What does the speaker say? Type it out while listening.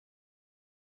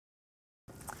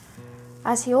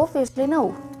As you obviously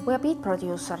know, we are peat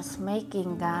producers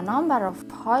making a number of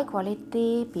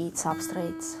high-quality peat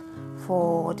substrates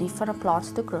for different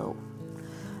plants to grow.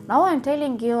 Now I'm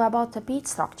telling you about the peat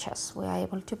structures we are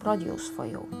able to produce for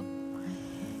you.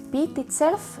 Peat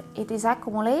itself, it is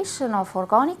accumulation of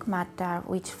organic matter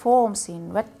which forms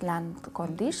in wetland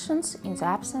conditions in the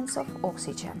absence of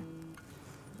oxygen.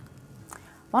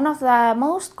 One of the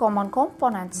most common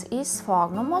components is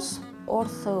sphagnumos,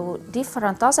 although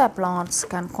different other plants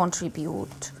can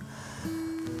contribute.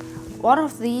 One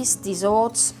of these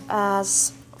dissolves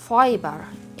as fiber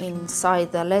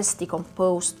inside the less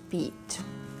decomposed peat.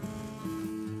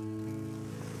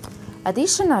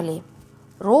 Additionally,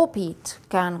 raw peat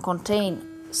can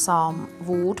contain some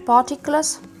wood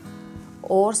particles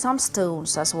or some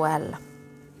stones as well.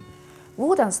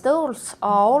 Wood and stones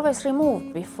are always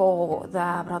removed before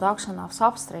the production of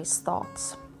substrate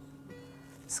starts.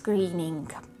 Screening.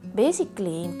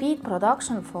 Basically, in peat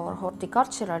production for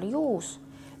horticultural use,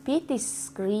 peat is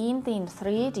screened in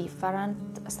 3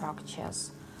 different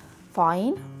structures: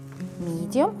 fine,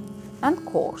 medium and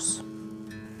coarse.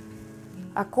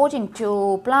 According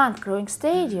to plant growing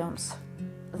stadiums,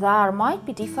 there might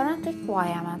be different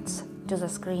requirements to the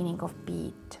screening of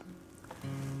peat.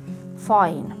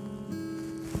 Fine.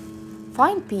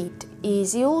 Fine peat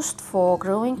is used for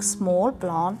growing small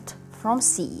plant from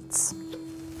seeds.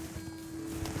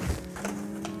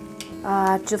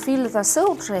 To fill the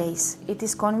sow trays, it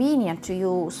is convenient to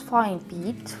use fine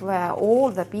peat where all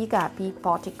the bigger peat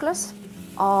particles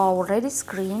are already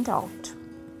screened out.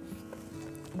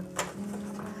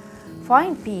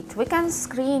 Fine peat we can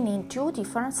screen in 2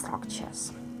 different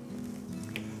structures.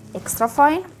 Extra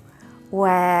fine,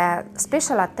 where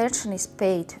special attention is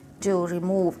paid to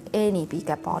remove any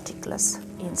bigger particles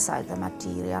inside the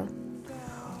material,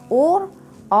 or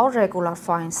our regular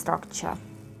fine structure.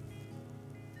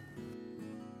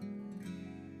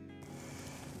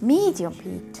 Medium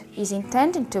peat is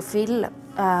intended to fill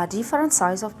different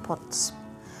size of pots,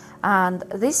 and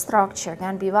this structure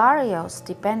can be various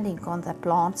depending on the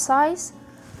plant size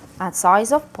and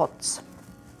size of pots.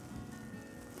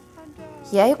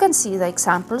 Here you can see the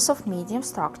examples of medium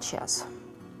structures.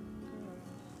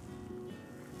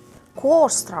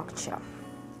 Coarse structure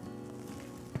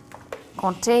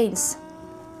contains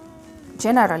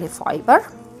generally fiber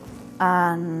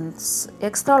and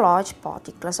extra large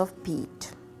particles of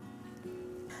peat.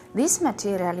 This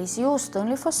material is used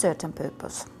only for certain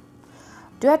purpose.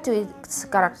 Due to its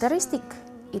characteristic,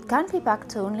 it can be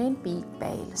packed only in peat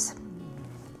bales.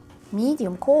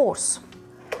 Medium coarse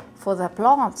for the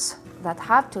plants that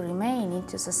have to remain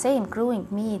into the same growing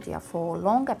media for a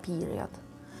longer period,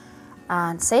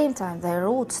 and same time their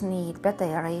roots need better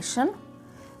aeration,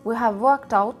 we have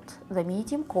worked out the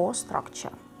medium coarse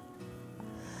structure.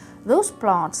 Those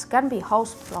plants can be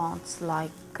house plants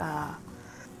like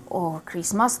or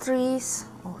Christmas trees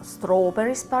or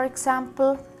strawberries, for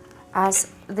example. As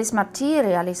this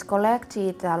material is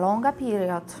collected a longer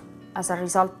period as a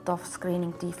result of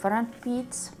screening different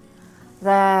peats,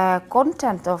 the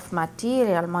content of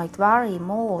material might vary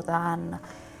more than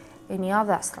any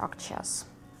other structures.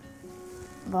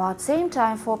 But at the same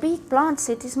time, for peat plants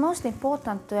it is most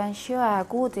important to ensure a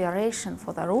good aeration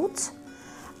for the roots,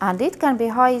 and it can be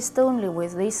highest only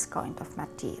with this kind of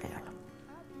material.